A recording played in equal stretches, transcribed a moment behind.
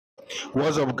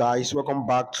What's up, guys? Welcome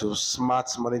back to Smart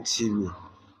Money TV.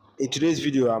 In today's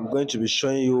video, I'm going to be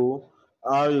showing you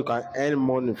how you can earn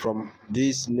money from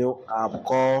this new app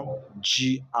called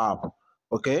G app.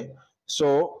 Okay,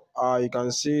 so you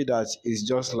can see that it's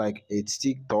just like a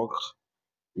TikTok.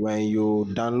 When you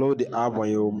download the app,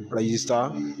 when you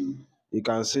register, you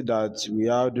can see that we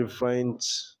have different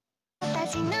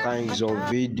kinds of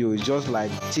videos, just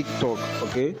like TikTok.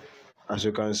 Okay, as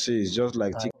you can see, it's just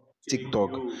like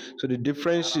TikTok. So the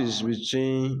differences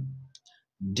between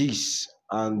this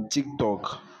and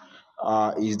TikTok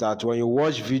is that when you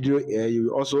watch video here,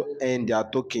 you also earn their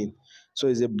token. So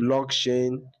it's a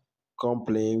blockchain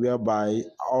company whereby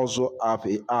also have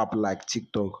a app like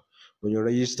TikTok. When you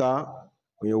register,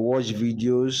 when you watch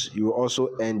videos, you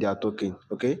also earn their token.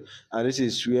 Okay, and this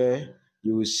is where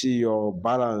you will see your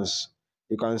balance.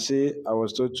 You can see I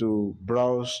was told to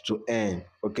browse to earn.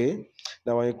 Okay,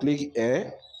 now when you click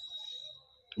here,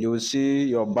 you will see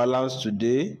your balance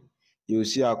today, you will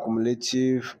see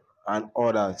accumulative and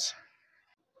others.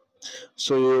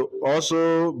 So you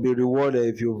also be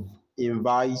rewarded if you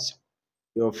invite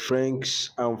your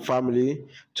friends and family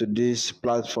to this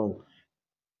platform.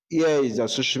 Here is the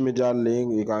social media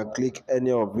link. You can click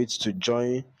any of it to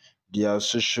join their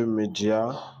social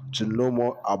media to know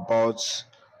more about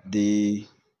the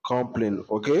company.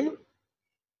 Okay,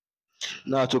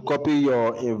 now to copy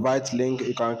your invite link,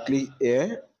 you can click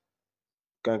here.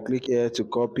 To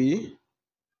copy.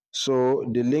 So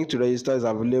the link to register is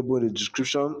available in the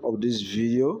description of this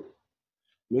video.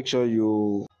 Make sure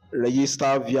you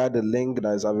register via the link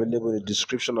that is available in the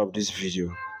description of this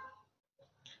video.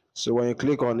 So when you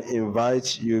click on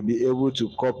invite, you'll be able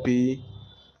to copy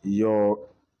your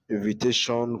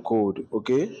invitation code.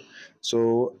 Okay,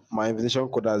 so my invitation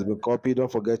code has been copied.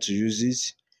 Don't forget to use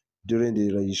it during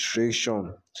the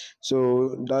registration.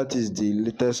 So that is the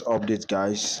latest update,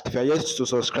 guys. If you are yet to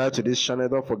subscribe to this channel,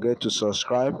 don't forget to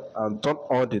subscribe and turn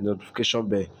on the notification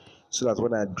bell so that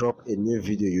when I drop a new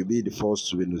video, you'll be the first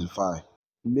to be notified.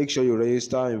 Make sure you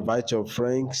register, invite your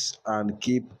friends, and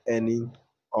keep earning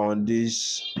on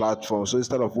this platform. So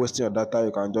instead of wasting your data,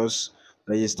 you can just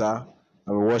register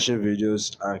and be watching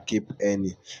videos and keep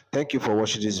earning. Thank you for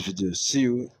watching this video. See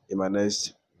you in my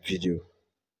next video.